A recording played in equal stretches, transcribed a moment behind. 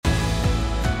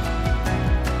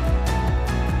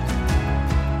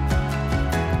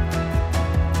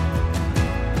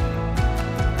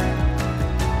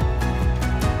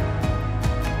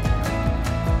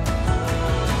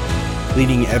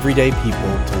leading everyday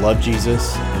people to love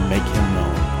Jesus and make Him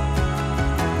known.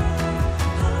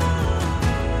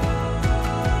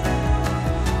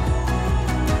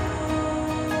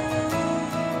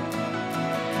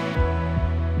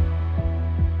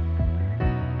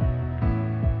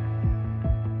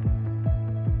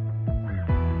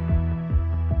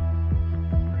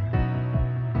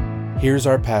 Here's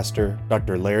our pastor,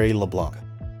 Dr. Larry LeBlanc.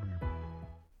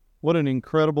 What an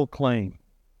incredible claim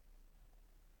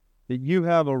that you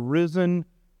have a risen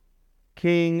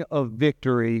King of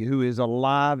victory who is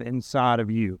alive inside of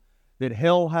you, that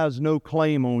hell has no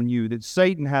claim on you, that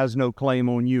Satan has no claim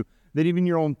on you, that even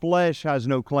your own flesh has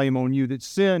no claim on you, that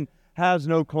sin has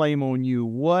no claim on you.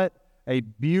 What a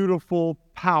beautiful,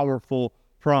 powerful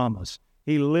promise.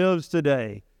 He lives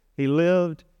today. He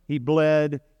lived, He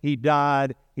bled, He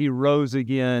died, He rose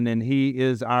again, and He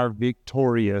is our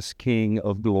victorious King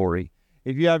of glory.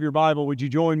 If you have your Bible, would you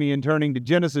join me in turning to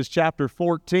Genesis chapter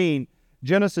 14?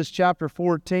 Genesis chapter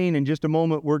 14, in just a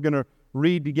moment, we're going to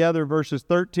read together verses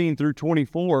 13 through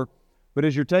 24. But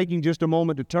as you're taking just a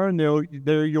moment to turn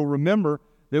there, you'll remember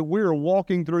that we're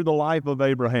walking through the life of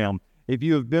Abraham. If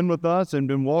you have been with us and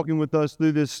been walking with us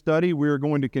through this study, we're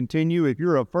going to continue. If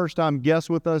you're a first-time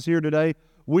guest with us here today,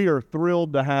 we are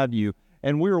thrilled to have you.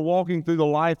 And we are walking through the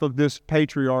life of this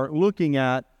patriarch, looking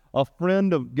at a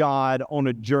friend of God on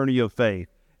a journey of faith.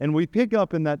 And we pick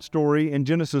up in that story in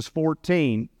Genesis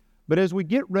 14. But as we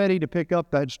get ready to pick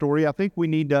up that story, I think we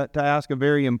need to ask a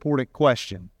very important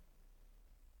question.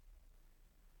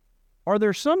 Are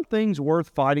there some things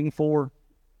worth fighting for?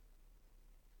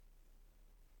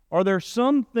 Are there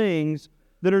some things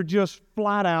that are just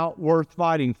flat out worth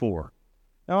fighting for?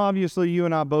 Now, obviously, you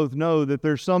and I both know that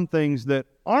there's some things that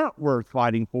aren't worth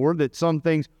fighting for, that some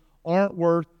things aren't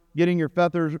worth getting your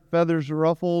feathers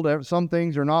ruffled. Some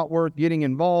things are not worth getting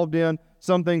involved in.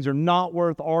 Some things are not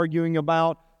worth arguing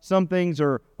about. Some things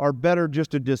are better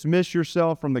just to dismiss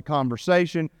yourself from the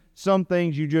conversation. Some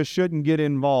things you just shouldn't get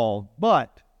involved.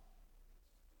 But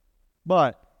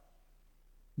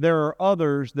there are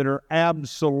others that are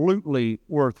absolutely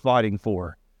worth fighting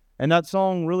for. And that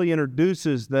song really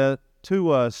introduces that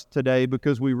to us today,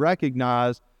 because we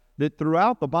recognize that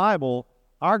throughout the Bible,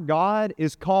 our God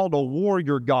is called a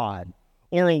warrior God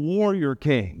or a warrior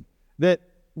king. That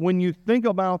when you think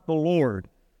about the Lord,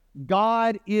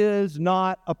 God is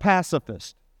not a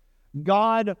pacifist.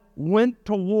 God went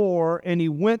to war, and He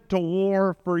went to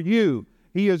war for you.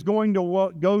 He is going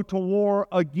to go to war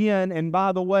again, and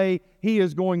by the way, He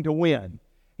is going to win.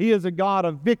 He is a God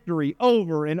of victory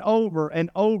over and over and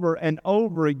over and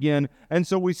over again, and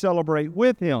so we celebrate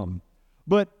with Him.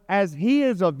 But as He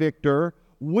is a victor,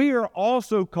 we are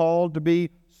also called to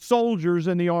be soldiers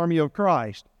in the army of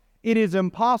Christ. It is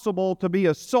impossible to be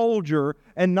a soldier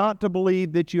and not to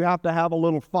believe that you have to have a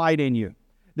little fight in you,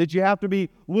 that you have to be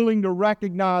willing to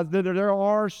recognize that there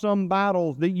are some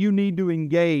battles that you need to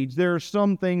engage. There are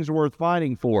some things worth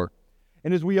fighting for.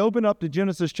 And as we open up to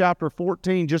Genesis chapter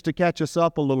 14, just to catch us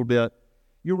up a little bit,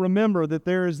 you'll remember that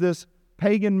there is this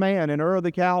pagan man in Ur of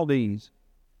the Chaldees.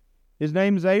 His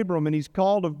name is Abram, and he's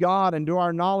called of God, and to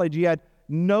our knowledge, he had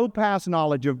no past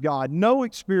knowledge of God, no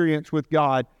experience with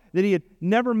God, that he had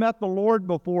never met the Lord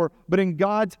before, but in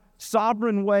God's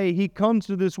sovereign way, He comes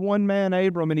to this one man,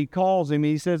 Abram, and He calls him,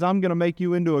 and He says, I'm going to make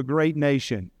you into a great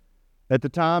nation. At the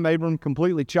time, Abram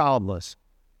completely childless.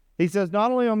 He says,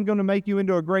 not only am I going to make you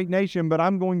into a great nation, but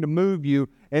I'm going to move you,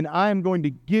 and I am going to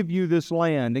give you this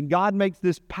land. And God makes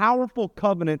this powerful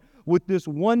covenant with this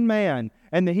one man,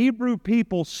 and the Hebrew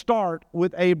people start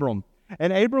with Abram.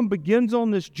 And Abram begins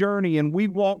on this journey, and we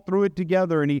walk through it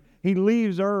together, and he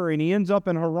leaves Ur, and he ends up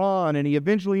in Haran, and he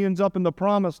eventually ends up in the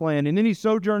Promised Land, and then he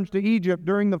sojourns to Egypt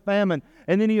during the famine,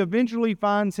 and then he eventually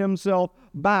finds himself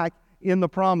back in the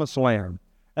Promised Land.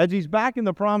 As he's back in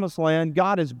the Promised Land,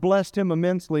 God has blessed him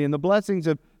immensely, and the blessings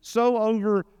have so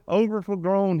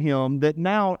overgrown him that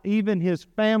now even his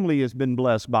family has been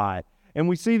blessed by it. And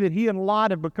we see that he and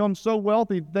Lot have become so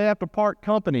wealthy that they have to part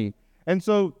company. And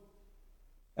so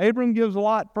Abram gives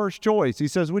Lot first choice. He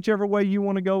says, whichever way you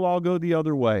want to go, I'll go the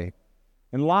other way.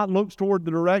 And Lot looks toward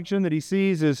the direction that he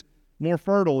sees is more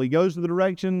fertile. He goes to the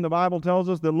direction, the Bible tells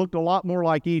us, that looked a lot more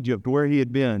like Egypt, where he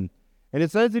had been. And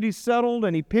it says that he settled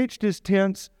and he pitched his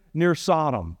tents near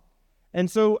Sodom. And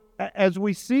so as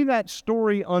we see that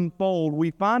story unfold,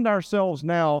 we find ourselves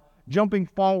now jumping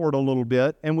forward a little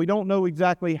bit, and we don't know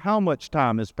exactly how much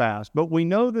time has passed, but we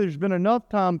know there's been enough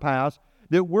time passed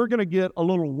that we're going to get a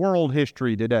little world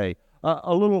history today,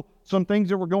 some things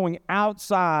that were going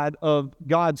outside of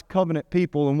God's covenant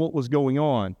people and what was going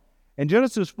on. And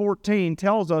Genesis 14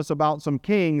 tells us about some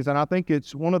kings, and I think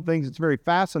it's one of the things that's very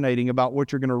fascinating about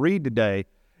what you're going to read today,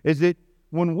 is that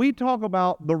when we talk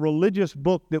about the religious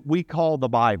book that we call the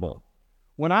Bible,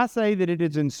 when I say that it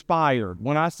is inspired,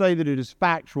 when I say that it is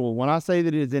factual, when I say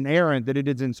that it is inerrant, that it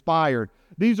is inspired,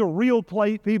 these are real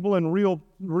people and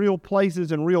real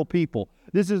places and real people.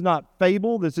 This is not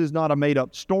fable. This is not a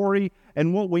made-up story.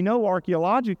 And what we know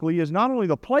archaeologically is not only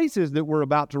the places that we're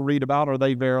about to read about are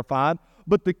they verified,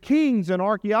 but the kings in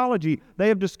archaeology, they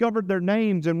have discovered their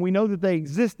names, and we know that they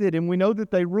existed, and we know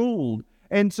that they ruled.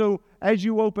 And so as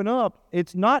you open up,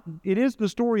 it is the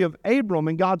story of Abram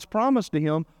and God's promise to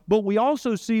him, but we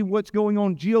also see what's going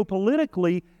on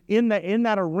geopolitically in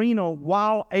that arena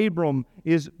while Abram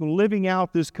is living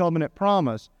out this covenant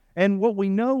promise. And what we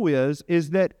know is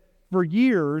that for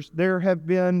years, there have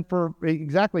been, for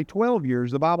exactly 12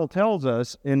 years, the Bible tells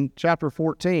us in chapter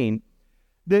 14,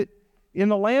 that in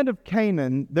the land of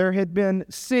Canaan, there had been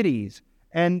cities,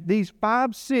 and these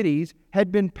 5 cities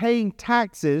had been paying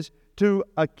taxes to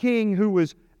a king who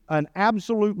was an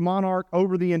absolute monarch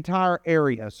over the entire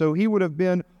area. So he would have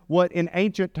been what in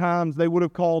ancient times they would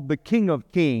have called the King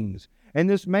of Kings. And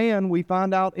this man, we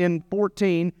find out in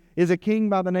 14, is a king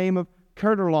by the name of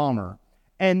Chedorlaomer.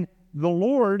 And the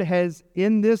Lord has,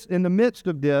 in the midst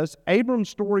of this, Abram's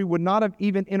story would not have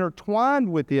even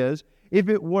intertwined with his if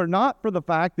it were not for the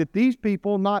fact that these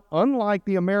people, not unlike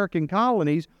the American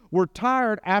colonies, were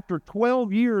tired after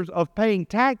 12 years of paying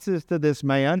taxes to this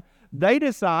man. They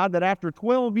decide that after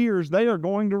 12 years they are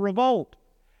going to revolt.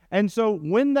 And so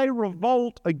when they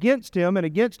revolt against him and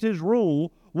against his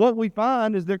rule, what we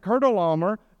find is that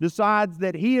Chedorlaomer decides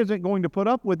that he isn't going to put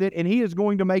up with it, and he is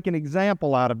going to make an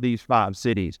example out of these 5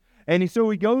 cities. And so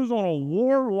he goes on a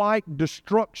warlike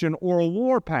destruction or a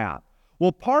war path.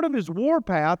 Well, part of his war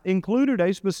path included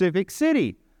a specific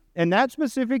city, and that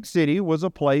specific city was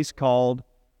a place called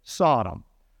Sodom.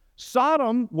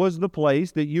 Sodom was the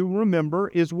place that you remember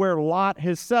is where Lot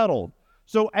has settled.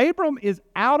 So Abram is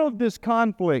out of this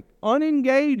conflict,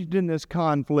 unengaged in this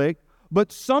conflict,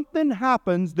 but something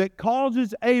happens that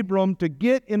causes Abram to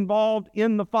get involved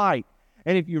in the fight.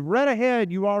 And if you've read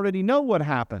ahead, you already know what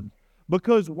happened.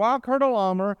 Because while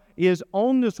Chedorlaomer is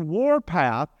on this war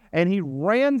path and he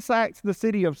ransacks the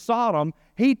city of Sodom,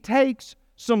 he takes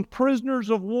some prisoners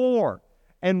of war.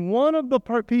 And one of the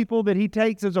people that he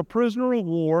takes as a prisoner of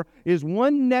war is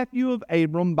one nephew of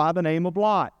Abram by the name of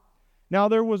Lot. Now,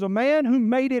 there was a man who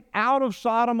made it out of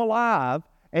Sodom alive,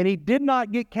 and he did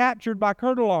not get captured by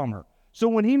Chedorlaomer. So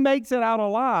when he makes it out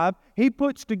alive, he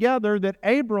puts together that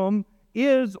Abram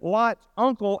is Lot's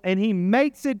uncle, and he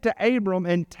makes it to Abram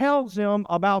and tells him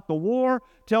about the war,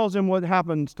 tells him what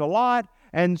happens to Lot.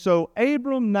 And so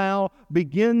Abram now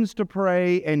begins to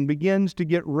pray and begins to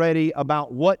get ready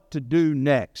about what to do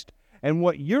next. And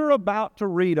what you're about to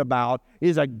read about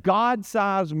is a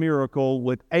God-sized miracle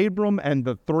with Abram and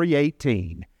the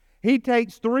 318. He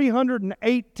takes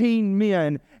 318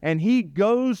 men and he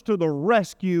goes to the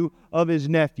rescue of his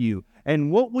nephew.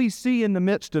 And what we see in the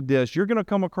midst of this, you're going to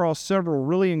come across several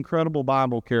really incredible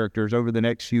Bible characters over the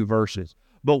next few verses.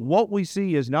 But what we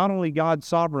see is not only God's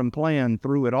sovereign plan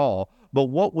through it all, but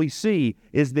what we see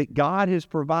is that God has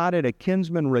provided a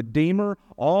kinsman redeemer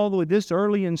all the way this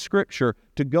early in Scripture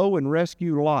to go and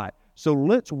rescue Lot. So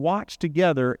let's watch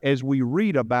together as we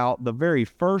read about the very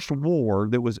first war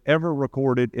that was ever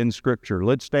recorded in Scripture.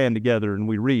 Let's stand together and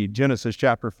we read Genesis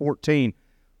chapter 14.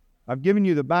 I've given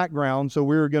you the background, so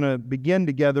we're going to begin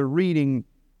together reading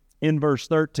in verse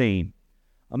 13.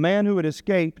 A man who had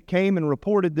escaped came and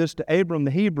reported this to Abram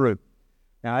the Hebrew.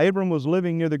 Now Abram was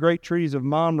living near the great trees of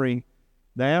Mamre,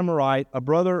 the Amorite, a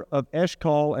brother of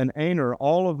Eshcol and Aner,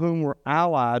 all of whom were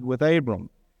allied with Abram.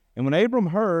 And when Abram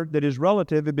heard that his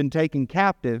relative had been taken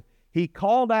captive, he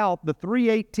called out the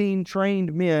 318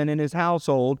 trained men in his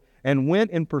household and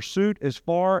went in pursuit as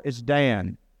far as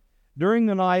Dan. During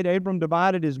the night, Abram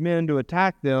divided his men to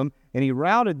attack them, and he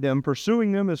routed them,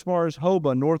 pursuing them as far as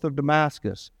Hobah, north of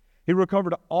Damascus. He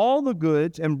recovered all the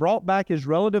goods and brought back his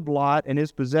relative Lot and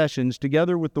his possessions,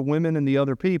 together with the women and the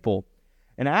other people.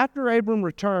 And after Abram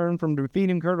returned from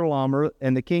defeating Chedorlaomer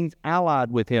and the kings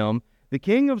allied with him, the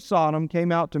king of Sodom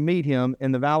came out to meet him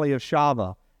in the valley of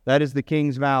Shaveh, that is the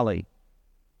king's valley.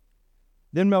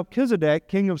 Then Melchizedek,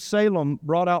 king of Salem,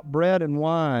 brought out bread and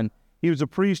wine. He was a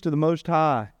priest of the Most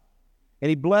High. And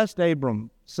he blessed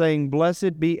Abram, saying,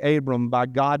 Blessed be Abram by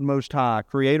God Most High,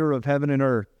 creator of heaven and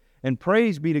earth. And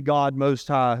praise be to God Most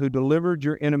High, who delivered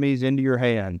your enemies into your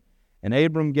hand. And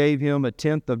Abram gave him a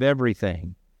tenth of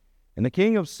everything. And the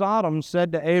king of Sodom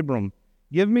said to Abram,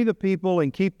 Give me the people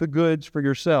and keep the goods for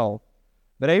yourself.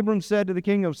 But Abram said to the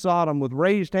king of Sodom, with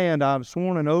raised hand, I have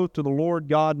sworn an oath to the Lord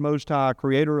God Most High,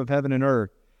 creator of heaven and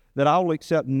earth, that I will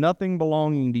accept nothing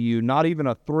belonging to you, not even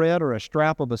a thread or a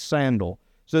strap of a sandal,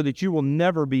 so that you will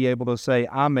never be able to say,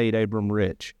 I made Abram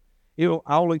rich.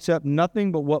 I will accept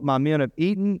nothing but what my men have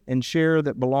eaten and share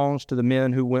that belongs to the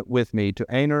men who went with me, to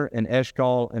Aner and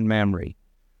Eshcol and Mamre.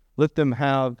 Let them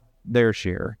have their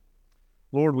share.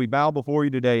 Lord, we bow before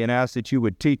you today and ask that you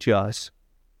would teach us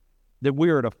that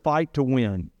we are to fight to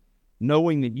win,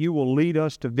 knowing that you will lead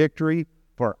us to victory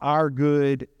for our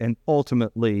good and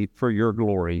ultimately for your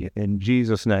glory. In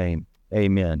Jesus' name,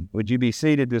 amen. Would you be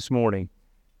seated this morning?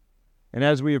 And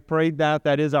as we have prayed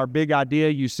that is our big idea.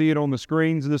 You see it on the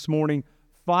screens this morning.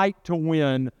 Fight to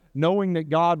win, knowing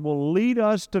that God will lead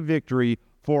us to victory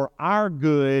for our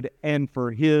good and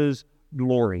for his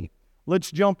glory.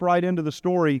 Let's jump right into the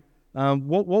story.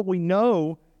 What we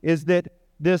know is that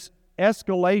this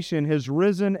escalation has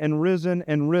risen and risen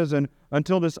and risen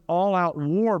until this all-out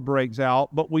war breaks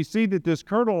out. But we see that this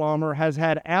Chedorlaomer has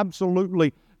had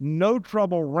absolutely no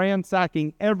trouble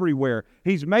ransacking everywhere.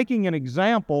 He's making an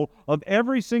example of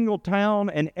every single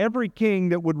town and every king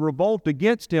that would revolt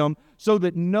against him, so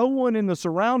that no one in the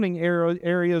surrounding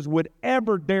areas would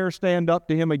ever dare stand up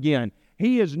to him again.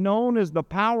 He is known as the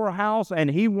powerhouse,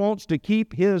 and he wants to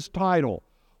keep his title.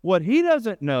 What he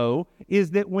doesn't know is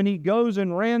that when he goes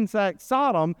and ransacks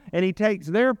Sodom and he takes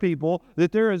their people,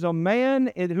 that there is a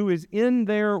man who is in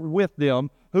there with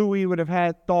them who he would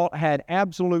have thought had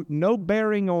absolute no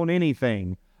bearing on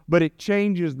anything. But it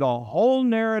changes the whole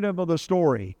narrative of the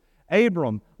story.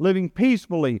 Abram living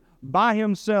peacefully by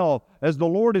himself as the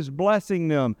Lord is blessing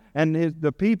them, and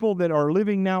the people that are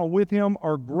living now with him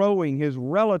are growing, his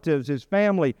relatives, his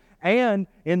family. And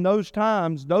in those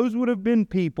times, those would have been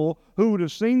people who would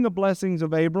have seen the blessings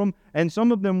of Abram, and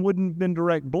some of them wouldn't have been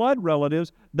direct blood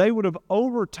relatives. They would have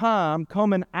over time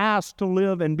come and asked to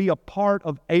live and be a part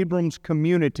of Abram's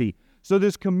community. So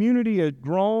this community has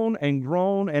grown and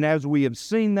grown, and as we have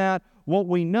seen that, what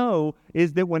we know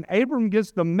is that when Abram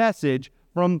gets the message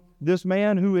from this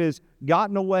man who has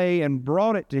gotten away and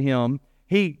brought it to him,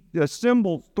 he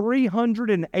assembled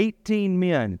 318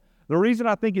 men. The reason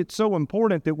I think it's so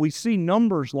important that we see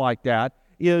numbers like that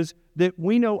is that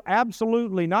we know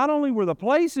absolutely not only were the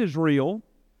places real,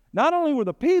 not only were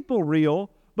the people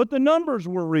real, but the numbers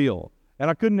were real. And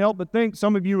I couldn't help but think,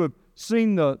 some of you have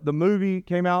seen the movie,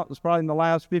 came out, it's probably in the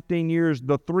last 15 years,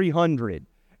 The 300.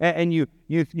 And you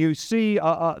see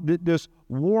this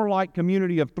warlike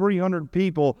community of 300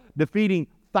 people defeating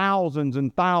thousands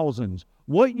and thousands.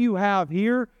 What you have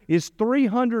here is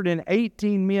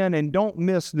 318 men, and don't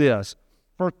miss this.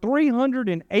 For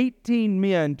 318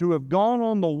 men to have gone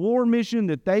on the war mission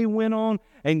that they went on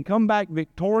and come back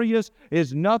victorious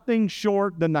is nothing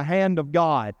short than the hand of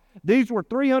God. These were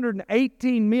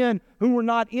 318 men who were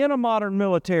not in a modern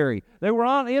military. They were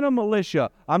not in a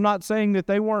militia. I'm not saying that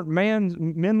they weren't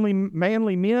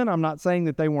manly men. I'm not saying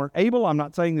that they weren't able. I'm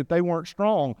not saying that they weren't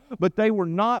strong. But they were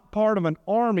not part of an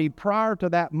army prior to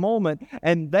that moment.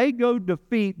 And they go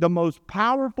defeat the most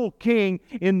powerful king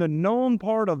in the known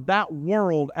part of that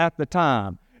world at the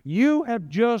time. You have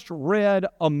just read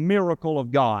a miracle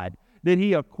of God, that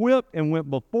he equipped and went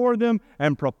before them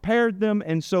and prepared them.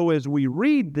 And so as we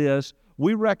read this,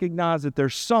 we recognize that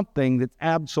there's something that's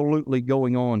absolutely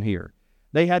going on here.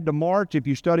 They had to march, if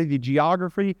you study the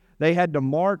geography, they had to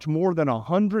march more than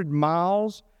 100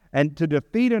 miles and to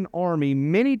defeat an army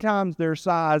many times their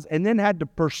size, and then had to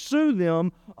pursue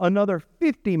them another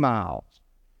 50 miles.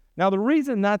 Now, the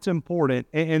reason that's important,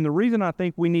 and the reason I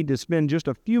think we need to spend just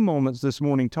a few moments this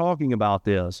morning talking about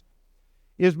this,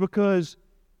 is because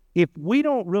if we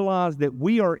don't realize that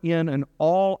we are in an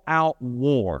all-out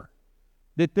war,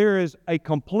 that there is a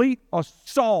complete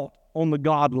assault on the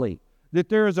godly, that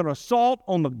there is an assault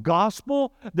on the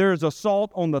gospel, there is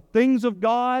assault on the things of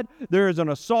God, there is an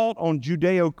assault on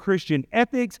Judeo-Christian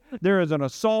ethics, there is an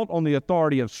assault on the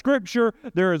authority of Scripture,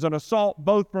 there is an assault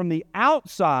both from the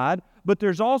outside, but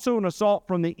there's also an assault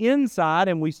from the inside,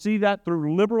 and we see that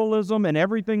through liberalism and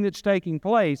everything that's taking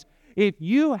place. If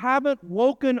you haven't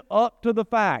woken up to the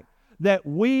fact that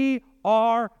we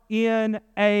are in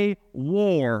a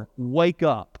war, wake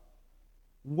up.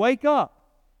 Wake up.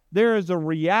 There is a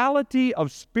reality of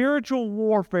spiritual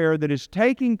warfare that is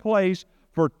taking place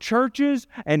for churches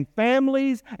and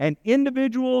families and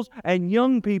individuals and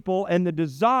young people, and the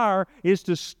desire is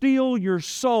to steal your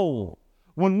soul.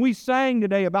 When we sang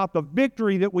today about the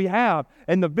victory that we have,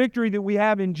 and the victory that we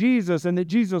have in Jesus, and that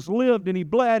Jesus lived and He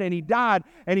bled and He died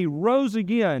and He rose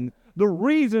again, the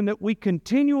reason that we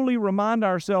continually remind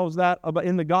ourselves that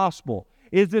in the gospel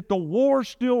is that the war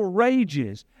still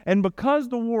rages. And because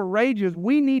the war rages,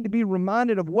 we need to be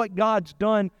reminded of what God's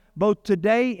done both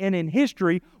today and in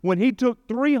history when He took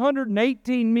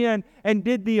 318 men and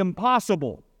did the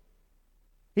impossible.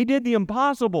 He did the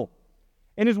impossible.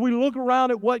 And as we look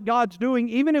around at what God's doing,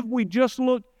 even if we just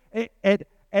look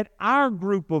at our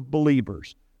group of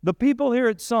believers, the people here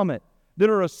at Summit that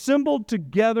are assembled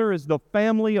together as the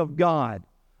family of God,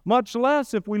 much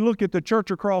less if we look at the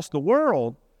church across the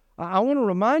world, I want to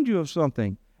remind you of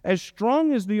something. As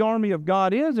strong as the army of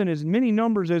God is and as many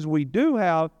numbers as we do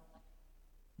have,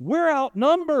 we're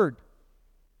outnumbered.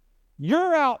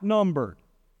 You're outnumbered.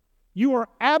 You are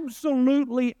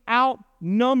absolutely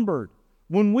outnumbered.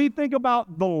 When we think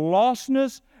about the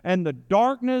lostness and the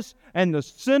darkness and the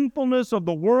sinfulness of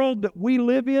the world that we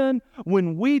live in,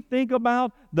 when we think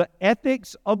about the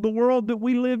ethics of the world that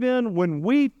we live in, when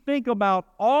we think about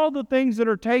all the things that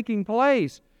are taking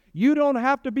place, you don't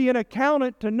have to be an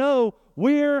accountant to know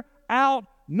we're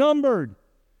outnumbered.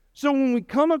 So when we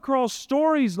come across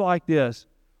stories like this,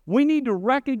 we need to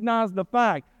recognize the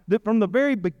fact that from the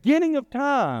very beginning of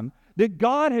time, that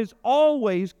God has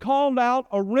always called out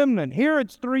a remnant. Here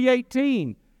it's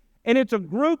 318. And it's a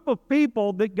group of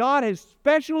people that God has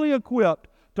specially equipped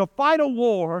to fight a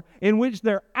war in which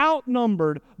they're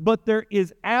outnumbered, but there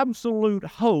is absolute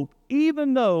hope,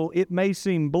 even though it may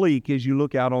seem bleak as you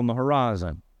look out on the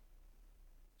horizon.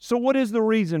 So what is the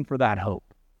reason for that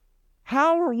hope?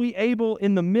 How are we able,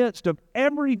 in the midst of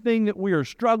everything that we are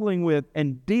struggling with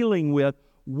and dealing with,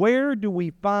 where do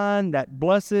we find that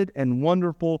blessed and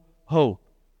wonderful hope?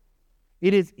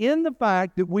 It is in the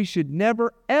fact that we should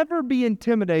never, ever be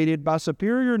intimidated by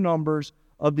superior numbers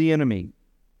of the enemy.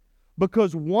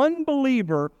 Because one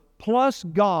believer plus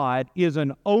God is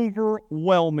an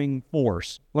overwhelming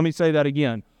force. Let me say that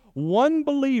again. One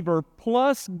believer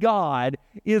plus God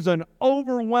is an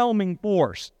overwhelming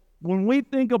force. When we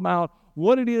think about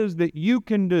what it is that you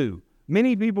can do,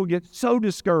 many people get so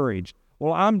discouraged.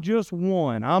 Well, I'm just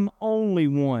one. I'm only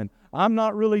one. I'm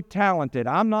not really talented.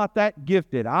 I'm not that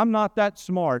gifted. I'm not that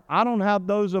smart. I don't have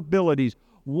those abilities.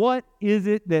 What is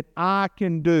it that I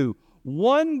can do?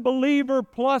 One believer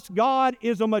plus God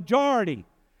is a majority.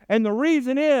 And the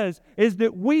reason is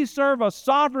that we serve a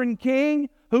sovereign king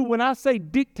who, when I say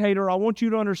dictator, I want you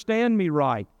to understand me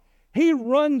right. He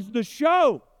runs the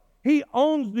show. He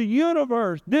owns the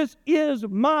universe. This is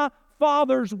my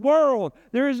Father's world.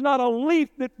 There is not a leaf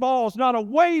that falls, not a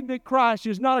wave that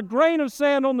crashes, not a grain of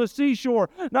sand on the seashore,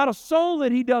 not a soul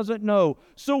that He doesn't know.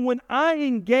 So when I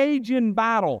engage in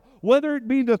battle, whether it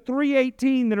be the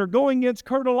 318 that are going against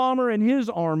Kurtalamer and his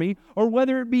army, or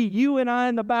whether it be you and I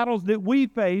in the battles that we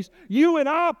face, you and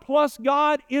I plus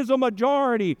God is a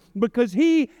majority because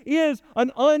He is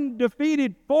an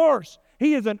undefeated force.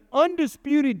 He is an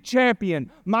undisputed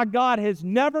champion. My God has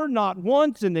never, not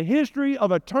once in the history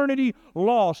of eternity,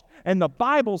 lost. And the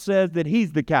Bible says that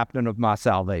He's the captain of my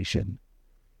salvation.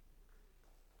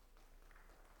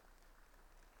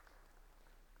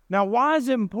 Now, why is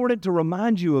it important to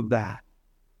remind you of that?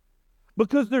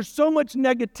 Because there's so much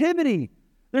negativity.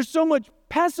 There's so much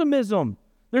pessimism.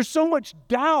 There's so much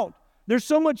doubt. There's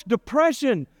so much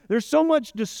depression. There's so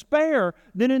much despair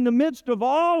that in the midst of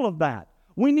all of that,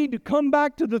 we need to come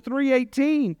back to the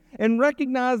 318 and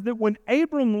recognize that when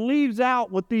Abram leaves out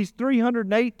with these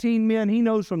 318 men, he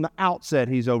knows from the outset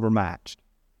he's overmatched.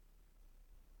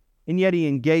 And yet he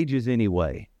engages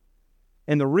anyway.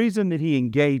 And the reason that he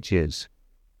engages,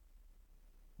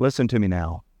 listen to me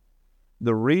now,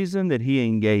 the reason that he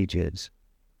engages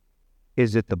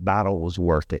is that the battle was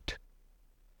worth it.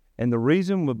 And the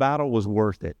reason the battle was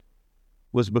worth it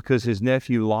was because his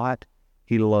nephew Lot,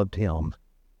 he loved him.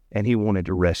 And he wanted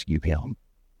to rescue him.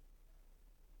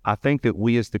 I think that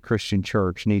we as the Christian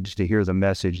church needs to hear the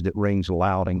message that rings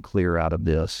loud and clear out of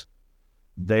this.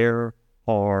 There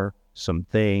are some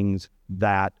things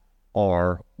that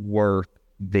are worth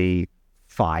the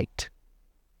fight.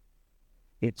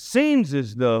 It seems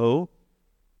as though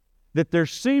that there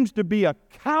seems to be a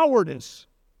cowardice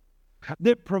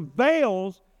that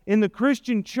prevails in the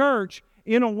Christian church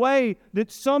in a way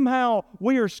that somehow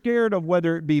we are scared of,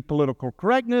 whether it be political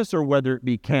correctness or whether it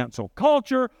be cancel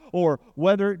culture or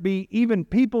whether it be even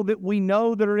people that we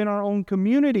know that are in our own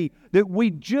community, that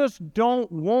we just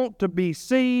don't want to be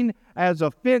seen as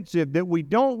offensive, that we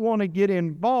don't want to get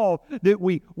involved, that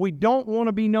we don't want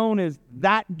to be known as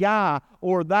that guy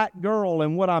or that girl.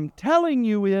 And what I'm telling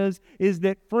you is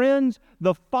that, friends,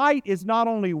 the fight is not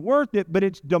only worth it, but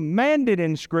it's demanded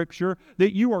in Scripture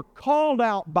that you are called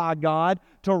out by God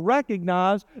to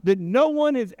recognize that no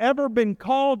one has ever been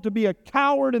called to be a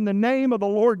coward in the name of the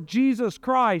Lord Jesus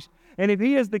Christ. And if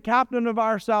He is the captain of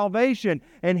our salvation,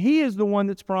 and He is the one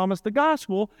that's promised the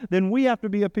gospel, then we have to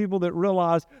be a people that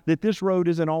realize that this road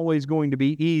isn't always going to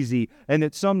be easy, and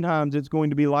that sometimes it's going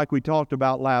to be like we talked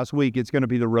about last week, it's going to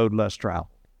be the road less traveled.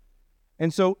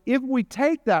 And so if we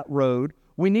take that road,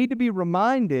 we need to be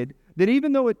reminded that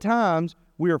even though at times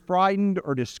we are frightened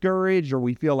or discouraged or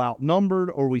we feel outnumbered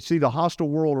or we see the hostile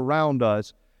world around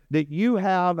us, that you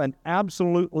have an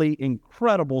absolutely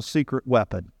incredible secret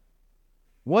weapon.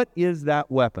 What is that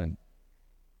weapon?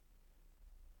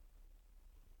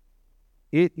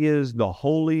 It is the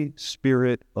Holy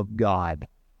Spirit of God,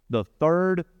 the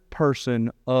third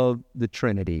person of the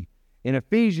Trinity. In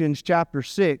Ephesians chapter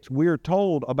 6, we are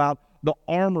told about the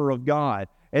armor of God.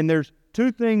 And there's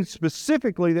two things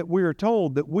specifically that we are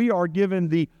told, that we are given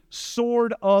the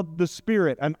sword of the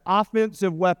Spirit, an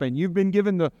offensive weapon. You've been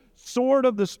given the sword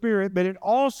of the Spirit, but it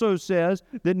also says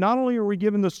that not only are we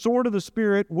given the sword of the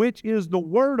Spirit, which is the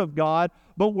Word of God,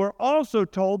 but we're also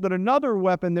told that another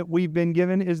weapon that we've been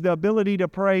given is the ability to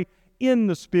pray in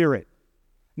the Spirit.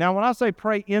 Now, when I say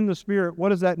pray in the Spirit, what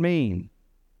does that mean?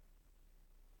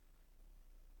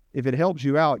 If it helps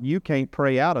you out, you can't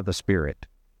pray out of the Spirit.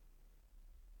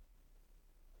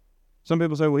 Some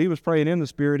people say, well, he was praying in the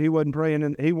Spirit. He wasn't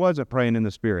praying in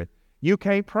the Spirit. You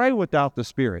can't pray without the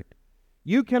Spirit.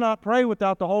 You cannot pray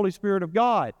without the Holy Spirit of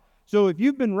God. So if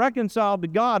you've been reconciled to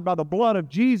God by the blood of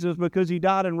Jesus because He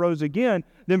died and rose again,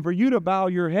 then for you to bow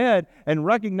your head and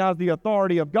recognize the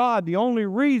authority of God, the only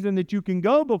reason that you can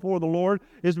go before the Lord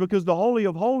is because the Holy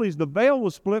of Holies, the veil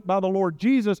was split by the Lord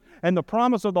Jesus, and the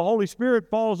promise of the Holy Spirit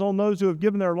falls on those who have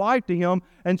given their life to Him.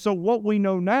 And so what we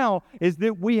know now is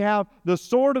that we have the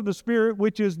sword of the Spirit,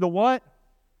 which is the what?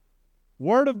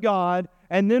 Word of God,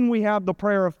 and then we have the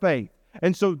prayer of faith.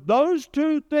 And so those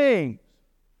two things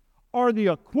are the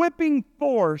equipping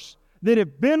force that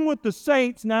have been with the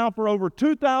saints now for over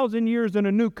 2,000 years in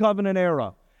a new covenant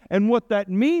era. And what that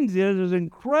means is, as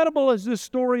incredible as this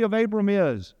story of Abram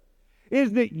is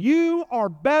that you are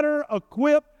better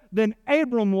equipped than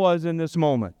Abram was in this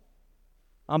moment.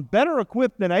 I'm better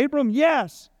equipped than Abram?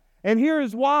 Yes. And here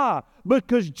is why.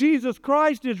 Because Jesus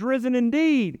Christ is risen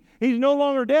indeed. He's no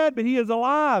longer dead, but He is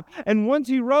alive. And once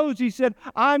He rose, He said,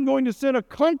 I'm going to send a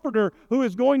Comforter who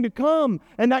is going to come.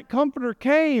 And that Comforter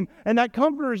came. And that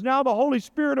Comforter is now the Holy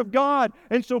Spirit of God.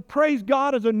 And so praise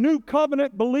God, as a new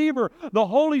covenant believer, the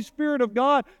Holy Spirit of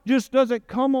God just doesn't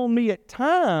come on me at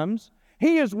times.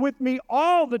 He is with me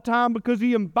all the time because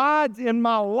He abides in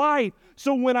my life.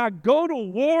 So when I go to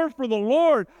war for the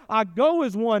Lord, I go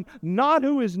as one not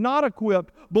who is not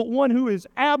equipped, but one who is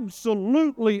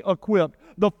absolutely equipped.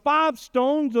 The 5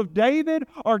 stones of David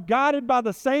are guided by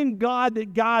the same God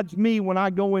that guides me when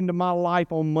I go into my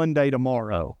life on Monday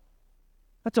tomorrow.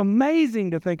 That's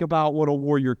amazing to think about, what a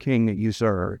warrior king that you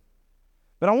serve.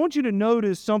 But I want you to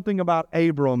notice something about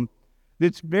Abram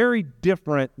that's very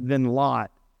different than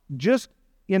Lot, just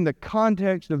in the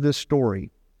context of this story.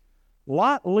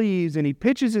 Lot leaves and he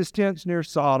pitches his tents near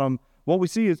Sodom. What we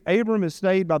see is Abram is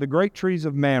stayed by the great trees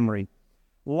of Mamre.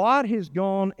 Lot has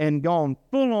gone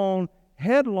full on,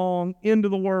 headlong into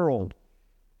the world.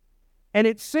 And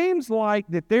it seems like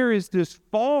that there is this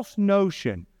false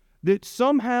notion that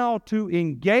somehow to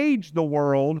engage the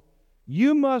world,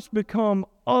 you must become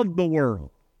of the world.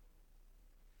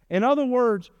 In other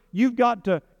words, you've got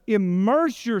to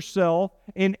immerse yourself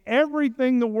in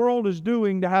everything the world is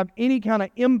doing to have any kind of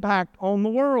impact on the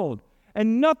world.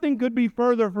 And nothing could be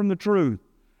further from the truth.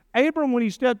 Abram, when he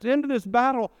stepped into this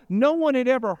battle, no one had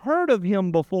ever heard of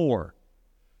him before.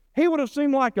 He would have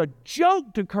seemed like a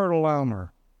joke to Colonel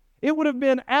Elmer. It would have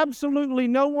been absolutely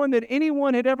no one that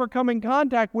anyone had ever come in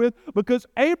contact with, because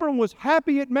Abram was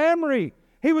happy at Mamre.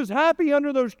 He was happy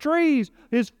under those trees.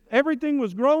 Everything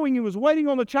was growing. He was waiting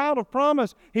on the child of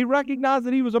promise. He recognized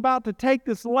that he was about to take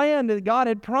this land that God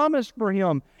had promised for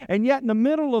him. And yet in the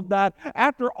middle of that,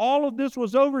 after all of this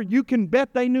was over, you can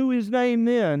bet they knew his name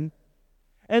then.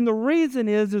 And the reason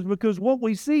is because what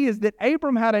we see is that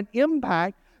Abram had an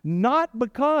impact, not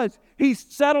because he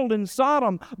settled in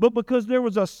Sodom, but because there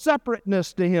was a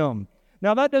separateness to him.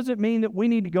 Now, that doesn't mean that we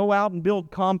need to go out and build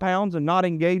compounds and not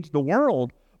engage the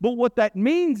world. But what that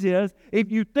means is,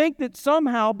 if you think that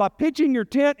somehow by pitching your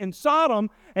tent in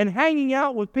Sodom and hanging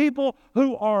out with people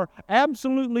who are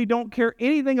absolutely don't care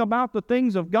anything about the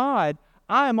things of God,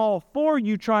 I am all for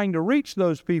you trying to reach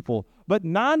those people. But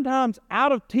 9 times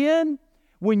out of 10,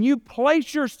 when you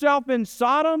place yourself in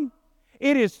Sodom,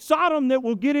 it is Sodom that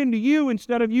will get into you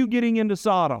instead of you getting into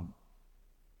Sodom.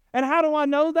 And how do I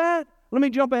know that? Let me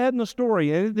jump ahead in the story.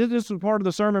 This is part of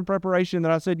the sermon preparation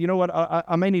that I said, you know what,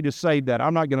 I may need to save that.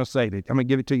 I'm not going to save it. I'm going to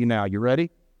give it to you now. You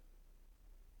ready?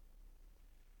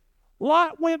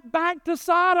 Lot went back to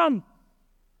Sodom.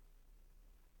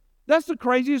 That's the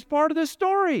craziest part of this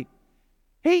story.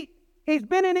 He's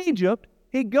been in Egypt.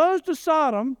 He goes to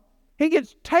Sodom. He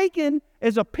gets taken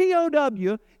as a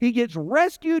POW. He gets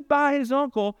rescued by his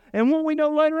uncle. And what we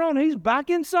know later on, he's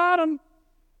back in Sodom.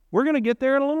 We're going to get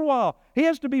there in a little while. He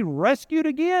has to be rescued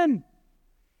again.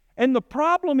 And the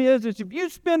problem is if you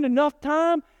spend enough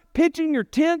time pitching your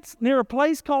tents near a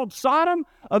place called Sodom,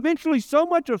 eventually so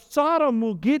much of Sodom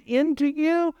will get into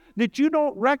you that you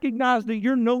don't recognize that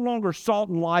you're no longer salt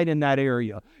and light in that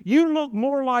area. You look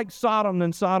more like Sodom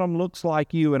than Sodom looks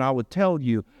like you, and I would tell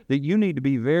you that you need to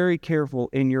be very careful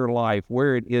in your life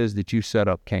where it is that you set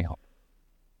up camp.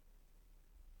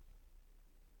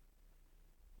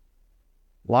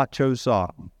 Lot chose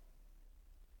Sodom.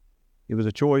 It was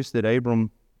a choice that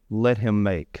Abram let him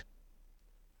make.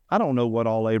 I don't know what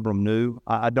all Abram knew.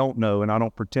 I don't know, and I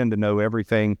don't pretend to know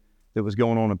everything that was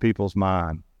going on in people's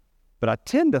mind. But I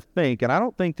tend to think, and I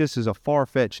don't think this is a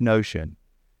far-fetched notion,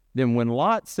 that when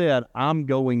Lot said, I'm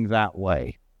going that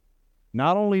way,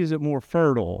 not only is it more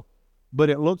fertile, but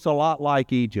it looks a lot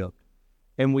like Egypt.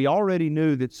 And we already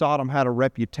knew that Sodom had a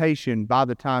reputation by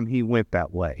the time he went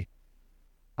that way.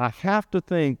 I have to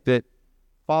think that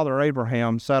Father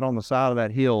Abraham sat on the side of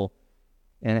that hill,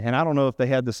 and I don't know if they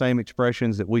had the same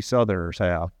expressions that we Southerners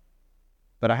have,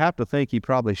 but I have to think he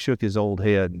probably shook his old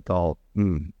head and thought,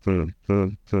 I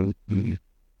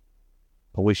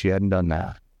wish you hadn't done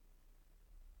that.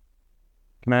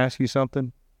 Can I ask you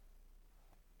something?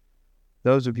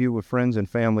 Those of you with friends and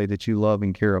family that you love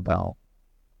and care about,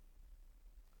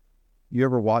 you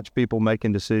ever watch people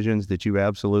making decisions that you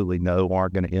absolutely know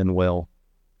aren't going to end well?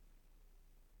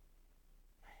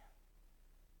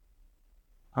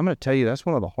 I'm going to tell you, that's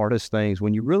one of the hardest things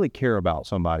when you really care about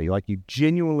somebody, like you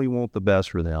genuinely want the best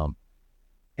for them,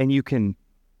 and you can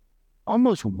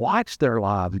almost watch their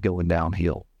lives going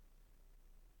downhill.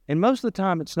 And most of the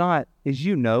time it's not, as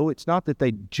you know, it's not that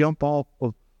they jump off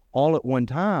of all at one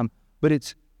time, but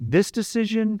it's this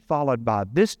decision followed by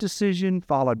this decision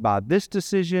followed by this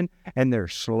decision, and they're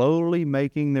slowly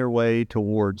making their way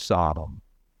towards Sodom.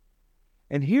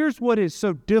 And here's what is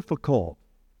so difficult.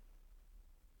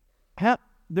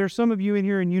 There's some of you in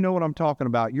here, and you know what I'm talking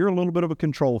about. You're a little bit of a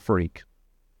control freak.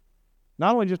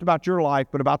 Not only just about your life,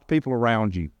 but about the people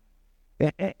around you.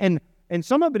 And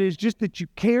some of it is just that you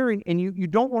care and you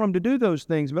don't want them to do those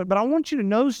things. But I want you to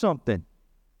know something.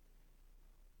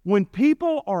 When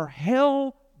people are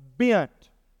hell-bent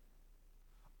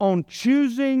on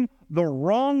choosing the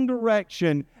wrong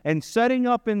direction and setting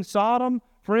up in Sodom,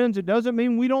 friends, it doesn't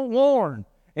mean we don't warn.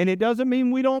 And it doesn't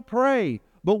mean we don't pray.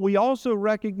 But we also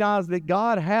recognize that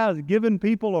God has given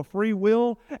people a free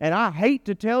will. And I hate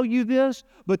to tell you this,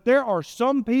 but there are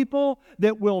some people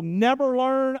that will never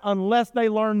learn unless they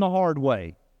learn the hard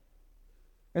way.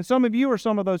 And some of you are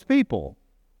some of those people.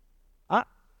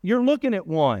 You're looking at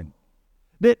one.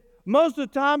 That most of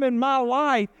the time in my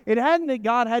life, it hadn't that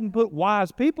God hadn't put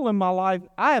wise people in my life.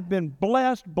 I have been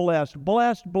blessed.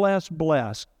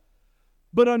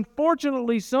 But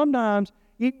unfortunately, sometimes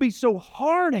you'd be so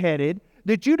hard-headed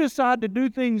that you decide to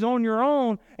do things on your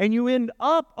own, and you end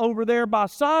up over there by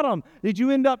Sodom, that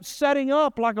you end up setting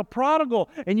up like a prodigal,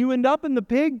 and you end up in the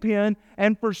pig pen.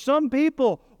 And for some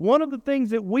people, one of the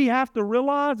things that we have to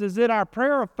realize is that our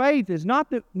prayer of faith is not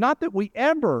that we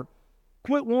ever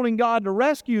quit wanting God to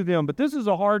rescue them, but this is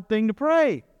a hard thing to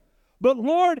pray. But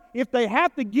Lord, if they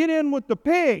have to get in with the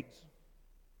pigs,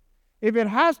 if it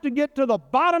has to get to the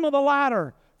bottom of the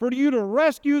ladder for you to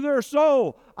rescue their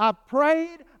soul, I've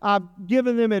prayed, I've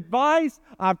given them advice,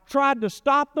 I've tried to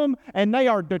stop them, and they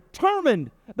are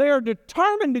determined. They are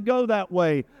determined to go that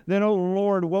way. Then, oh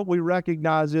Lord, what we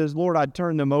recognize is, Lord, I'd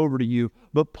turn them over to you,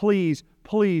 but please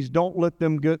don't let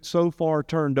them get so far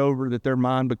turned over that their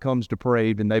mind becomes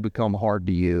depraved and they become hard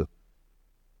to you.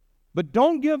 But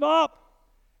don't give up.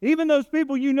 Even those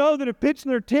people you know that have pitched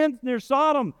their tents near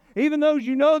Sodom, even those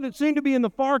you know that seem to be in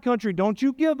the far country, don't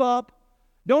you give up.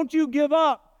 Don't you give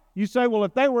up. You say, well,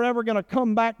 if they were ever going to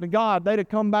come back to God, they'd have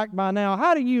come back by now.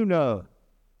 How do you know?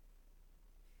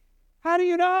 How do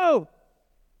you know?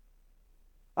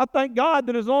 I thank God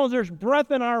that as long as there's breath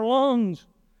in our lungs,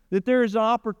 that there is an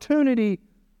opportunity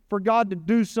for God to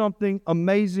do something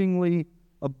amazingly,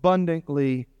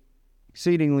 abundantly,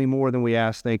 exceedingly more than we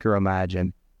ask, think, or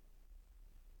imagine.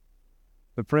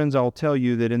 But friends, I'll tell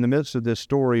you that in the midst of this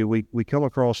story, we come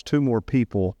across two more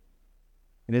people.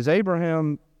 And as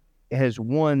Abraham has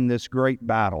won this great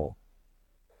battle,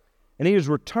 and he is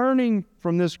returning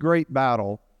from this great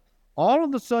battle, all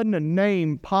of a sudden a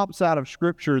name pops out of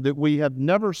Scripture that we have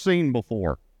never seen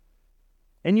before.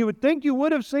 And you would think you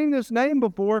would have seen this name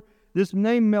before. this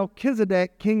name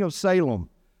Melchizedek, king of Salem.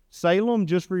 Salem,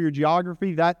 just for your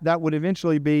geography, that would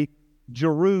eventually be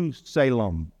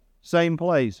Jerusalem. Same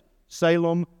place.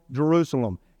 Salem,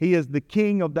 Jerusalem. He is the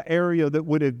king of the area that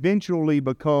would eventually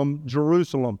become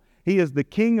Jerusalem. He is the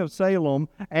king of Salem,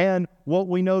 and what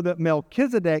we know that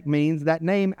Melchizedek means, that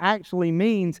name actually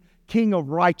means king of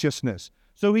righteousness.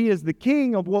 So he is the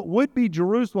king of what would be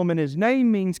Jerusalem, and his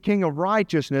name means king of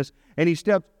righteousness. And he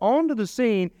steps onto the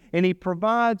scene, and he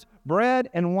provides bread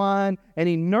and wine, and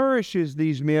he nourishes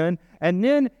these men. And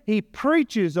then he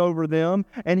preaches over them,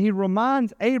 and he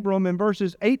reminds Abram in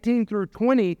verses 18 through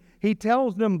 20, he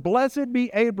tells them, "Blessed be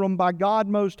Abram by God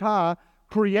Most High,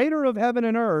 creator of heaven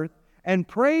and earth, and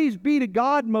praise be to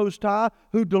God Most High,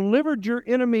 who delivered your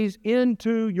enemies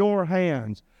into your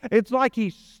hands." It's like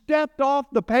he stepped off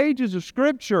the pages of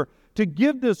Scripture to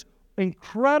give this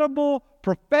incredible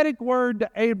prophetic word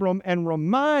to Abram and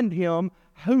remind him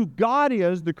who God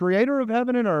is, the creator of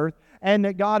heaven and earth, and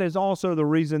that God is also the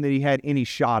reason that he had any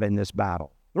shot in this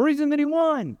battle, the reason that he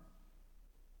won.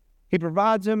 He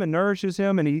provides him and nourishes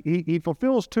him, and he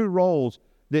fulfills two roles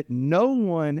that no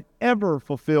one ever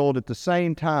fulfilled at the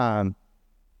same time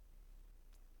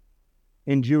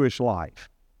in Jewish life.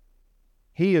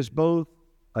 He is both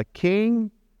a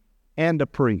king and a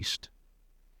priest.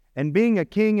 And being a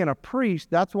king and a priest,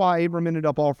 that's why Abram ended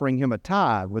up offering him a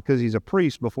tithe, because he's a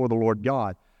priest before the Lord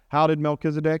God. How did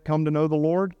Melchizedek come to know the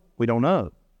Lord? We don't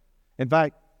know. In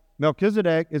fact,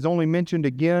 Melchizedek is only mentioned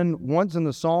again once in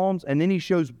the Psalms, and then he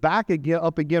shows back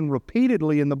up again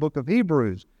repeatedly in the book of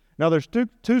Hebrews. Now, there's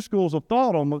two schools of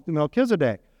thought on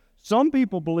Melchizedek. Some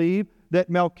people believe that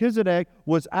Melchizedek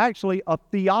was actually a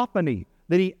theophany,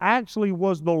 that he actually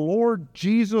was the Lord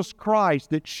Jesus Christ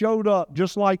that showed up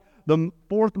just like the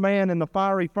fourth man in the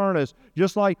fiery furnace,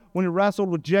 just like when he wrestled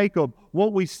with Jacob.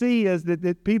 What we see is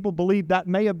that people believe that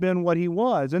may have been what he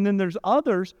was. And then there's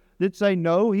others that say,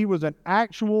 no, he was an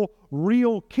actual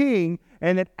real king,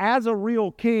 and that as a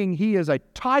real king, he is a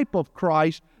type of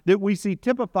Christ that we see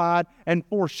typified and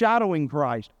foreshadowing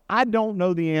Christ. I don't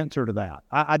know the answer to that.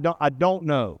 I don't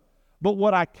know. But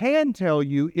what I can tell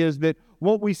you is that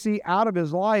what we see out of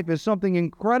his life is something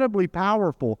incredibly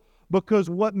powerful, because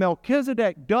what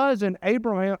Melchizedek does in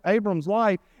Abram's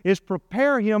life is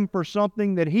prepare him for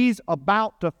something that he's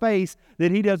about to face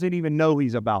that he doesn't even know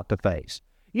he's about to face.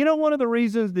 You know, one of the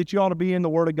reasons that you ought to be in the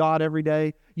Word of God every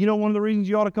day, you know, one of the reasons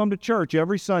you ought to come to church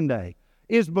every Sunday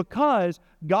is because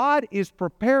God is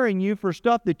preparing you for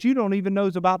stuff that you don't even know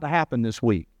is about to happen this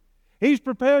week. He's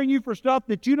preparing you for stuff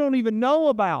that you don't even know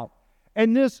about.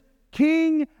 And this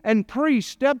king and priest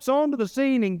steps onto the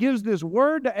scene and gives this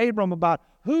word to Abram about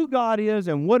who God is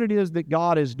and what it is that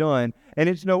God has done. And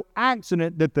it's no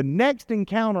accident that the next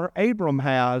encounter Abram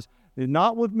has is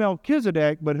not with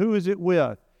Melchizedek, but who is it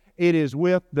with? It is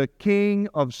with the king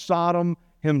of Sodom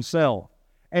himself.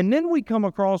 And then we come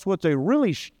across what's a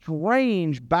really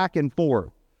strange back and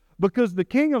forth, because the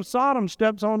king of Sodom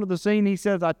steps onto the scene. He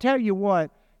says, I tell you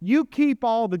what, you keep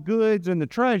all the goods and the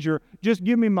treasure, just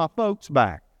give me my folks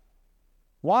back.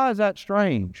 Why is that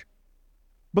strange?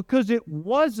 Because it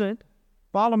wasn't,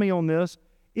 follow me on this,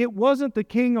 it wasn't the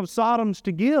king of Sodom's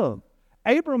to give.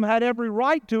 Abram had every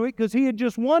right to it because he had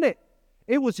just won it.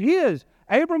 It was his.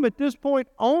 Abram at this point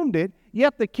owned it,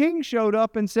 yet the king showed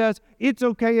up and says, it's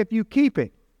okay if you keep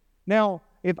it. Now,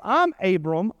 if I'm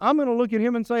Abram, I'm going to look at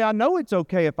him and say, I know it's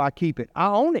okay if I keep it. I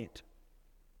own it.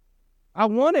 I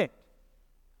want it.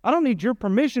 I don't need your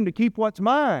permission to keep what's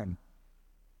mine.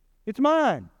 It's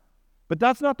mine. But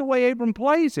that's not the way Abram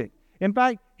plays it. In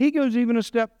fact, he goes even a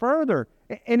step further,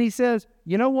 and he says,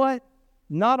 you know what?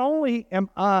 Not only am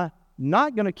I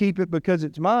not going to keep it because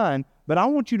it's mine, but I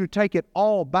want you to take it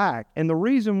all back. And the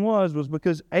reason was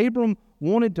because Abram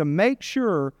wanted to make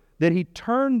sure that he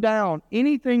turned down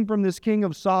anything from this king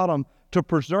of Sodom to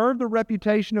preserve the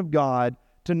reputation of God,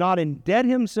 to not indebt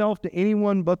himself to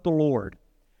anyone but the Lord.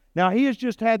 Now, he has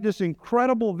just had this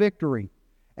incredible victory.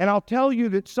 And I'll tell you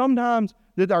that sometimes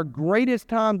that our greatest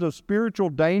times of spiritual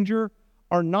danger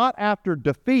are not after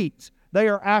defeats, they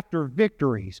are after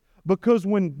victories. Because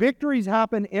when victories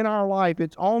happen in our life,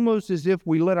 it's almost as if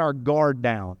we let our guard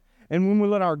down. And when we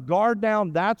let our guard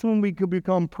down, that's when we could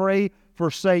become prey for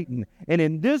Satan. And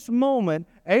in this moment,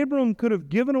 Abram could have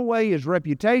given away his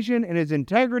reputation and his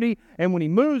integrity. And when he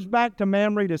moves back to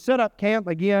Mamre to set up camp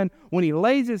again, when he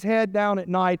lays his head down at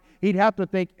night, he'd have to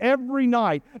think every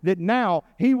night that now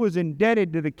he was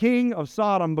indebted to the king of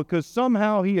Sodom because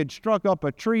somehow he had struck up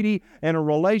a treaty and a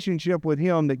relationship with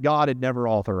him that God had never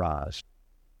authorized.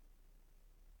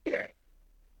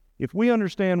 If we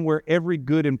understand where every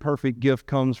good and perfect gift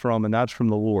comes from, and that's from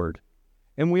the Lord,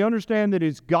 and we understand that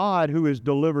it's God who has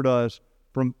delivered us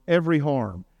from every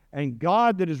harm, and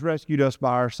God that has rescued us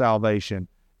by our salvation,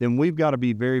 then we've got to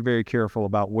be very, very careful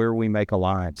about where we make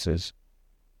alliances.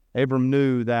 Abram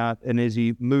knew that, and as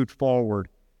he moved forward,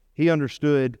 he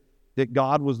understood that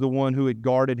God was the one who had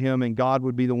guarded him, and God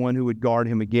would be the one who would guard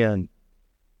him again.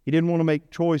 He didn't want to make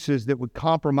choices that would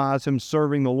compromise him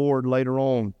serving the Lord later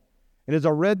on. And as I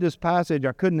read this passage,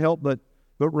 I couldn't help but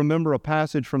remember a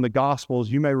passage from the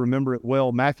Gospels. You may remember it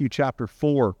well, Matthew chapter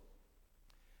 4.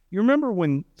 You remember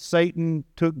when Satan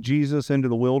took Jesus into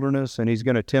the wilderness and he's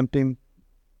going to tempt him?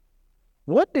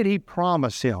 What did he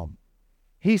promise him?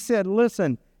 He said,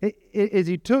 listen, as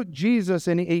he took Jesus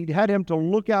and he had him to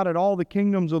look out at all the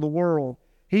kingdoms of the world,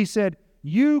 he said,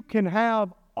 you can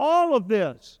have all of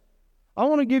this. I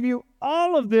want to give you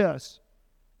all of this.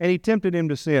 And he tempted him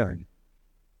to sin.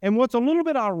 And what's a little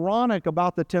bit ironic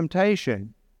about the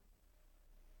temptation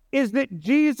is that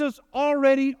Jesus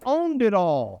already owned it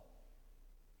all.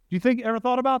 Do you ever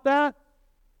thought about that?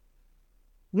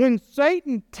 When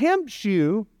Satan tempts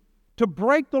you to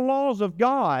break the laws of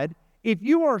God, if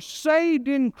you are saved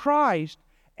in Christ,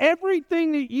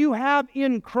 everything that you have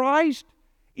in Christ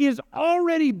is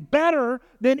already better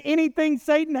than anything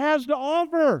Satan has to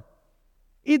offer.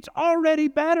 It's already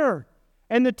better.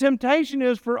 And the temptation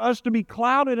is for us to be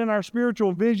clouded in our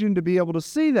spiritual vision to be able to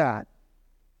see that.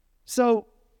 So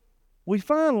we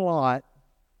find Lot.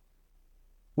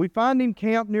 We find him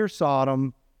camped near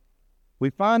Sodom. We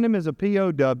find him as a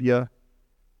POW.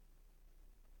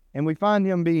 And we find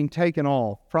him being taken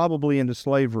off, probably into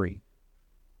slavery.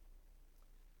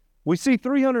 We see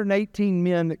 318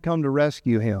 men that come to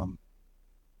rescue him.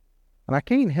 And I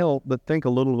can't help but think a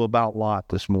little about Lot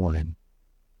this morning.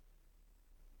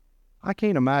 I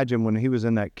can't imagine when he was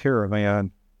in that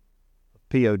caravan of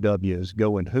POWs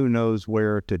going who knows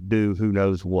where to do who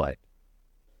knows what,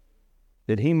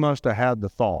 that he must have had the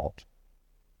thought,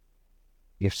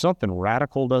 if something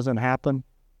radical doesn't happen,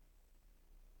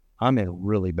 I'm in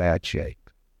really bad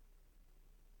shape.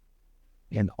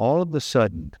 And all of a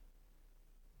sudden,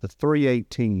 the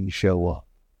 318 show up.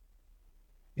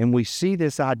 And we see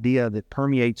this idea that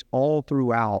permeates all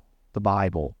throughout the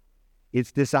Bible.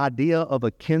 It's this idea of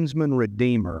a kinsman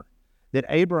redeemer that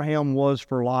Abraham was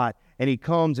for Lot. And he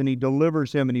comes and he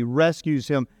delivers him and he rescues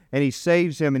him and he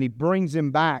saves him and he brings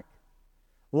him back.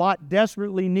 Lot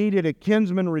desperately needed a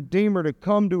kinsman redeemer to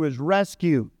come to his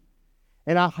rescue.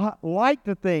 And I like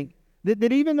to think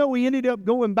that even though he ended up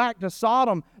going back to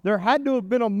Sodom, there had to have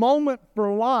been a moment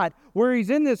for Lot where he's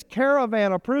in this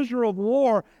caravan, a prisoner of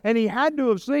war, and he had to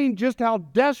have seen just how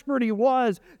desperate he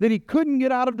was, that he couldn't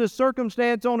get out of this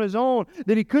circumstance on his own,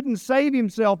 that he couldn't save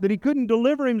himself, that he couldn't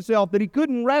deliver himself, that he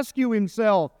couldn't rescue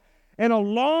himself. And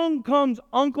along comes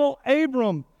Uncle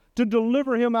Abram to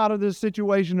deliver him out of this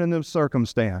situation and this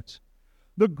circumstance.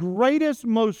 The greatest,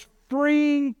 most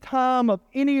freeing time of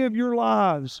any of your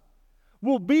lives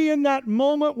will be in that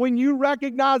moment when you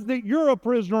recognize that you're a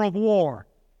prisoner of war,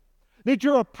 that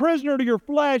you're a prisoner to your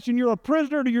flesh and you're a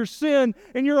prisoner to your sin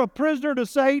and you're a prisoner to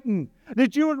Satan,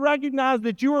 that you would recognize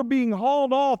that you are being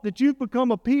hauled off, that you've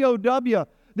become a POW,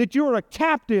 that you are a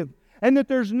captive, and that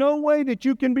there's no way that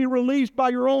you can be released by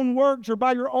your own works or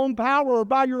by your own power or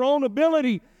by your own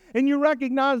ability. And you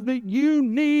recognize that you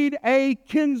need a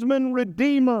kinsman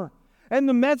redeemer. And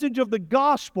the message of the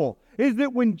gospel is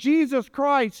that when Jesus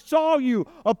Christ saw you,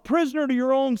 a prisoner to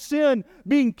your own sin,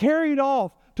 being carried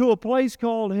off to a place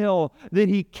called hell, that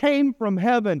he came from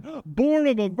heaven, born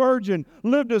of a virgin,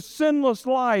 lived a sinless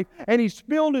life, and he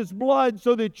spilled his blood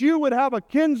so that you would have a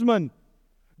kinsman,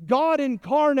 God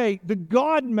incarnate, the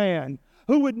God-man,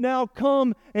 who would now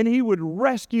come and he would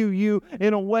rescue you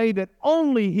in a way that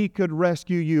only he could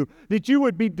rescue you, that you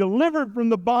would be delivered from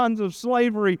the bonds of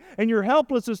slavery and your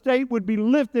helpless estate would be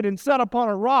lifted and set upon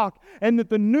a rock, and that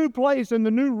the new place and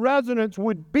the new residence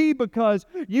would be because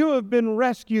you have been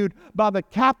rescued by the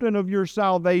captain of your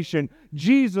salvation,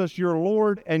 Jesus, your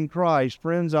Lord and Christ.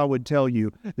 Friends, I would tell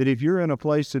you that if you're in a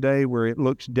place today where it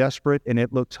looks desperate and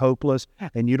it looks hopeless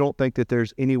and you don't think that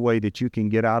there's any way that you can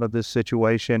get out of this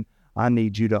situation, I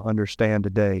need you to understand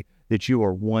today that you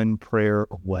are one prayer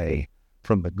away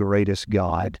from the greatest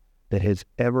God that has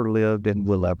ever lived and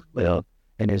will ever live.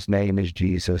 And his name is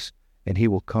Jesus. And he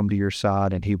will come to your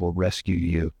side and he will rescue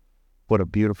you. What a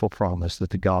beautiful promise that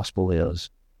the gospel is.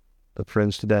 But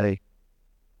friends, today,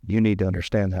 you need to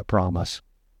understand that promise.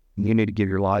 You need to give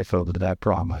your life over to that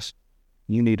promise.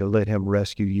 You need to let him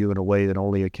rescue you in a way that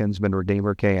only a kinsman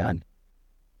redeemer can.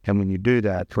 And when you do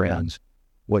that, friends,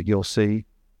 what you'll see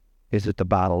is that the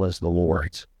battle is the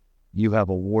Lord's. You have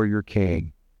a warrior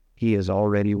king. He has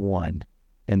already won.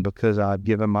 And because I've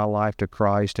given my life to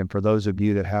Christ, and for those of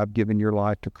you that have given your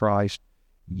life to Christ,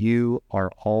 you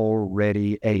are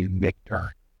already a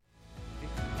victor.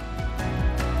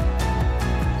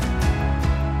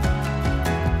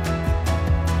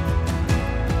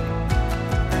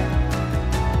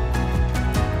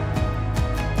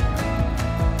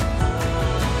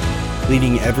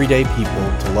 Leading everyday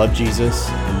people to love Jesus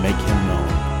and make him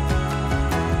known.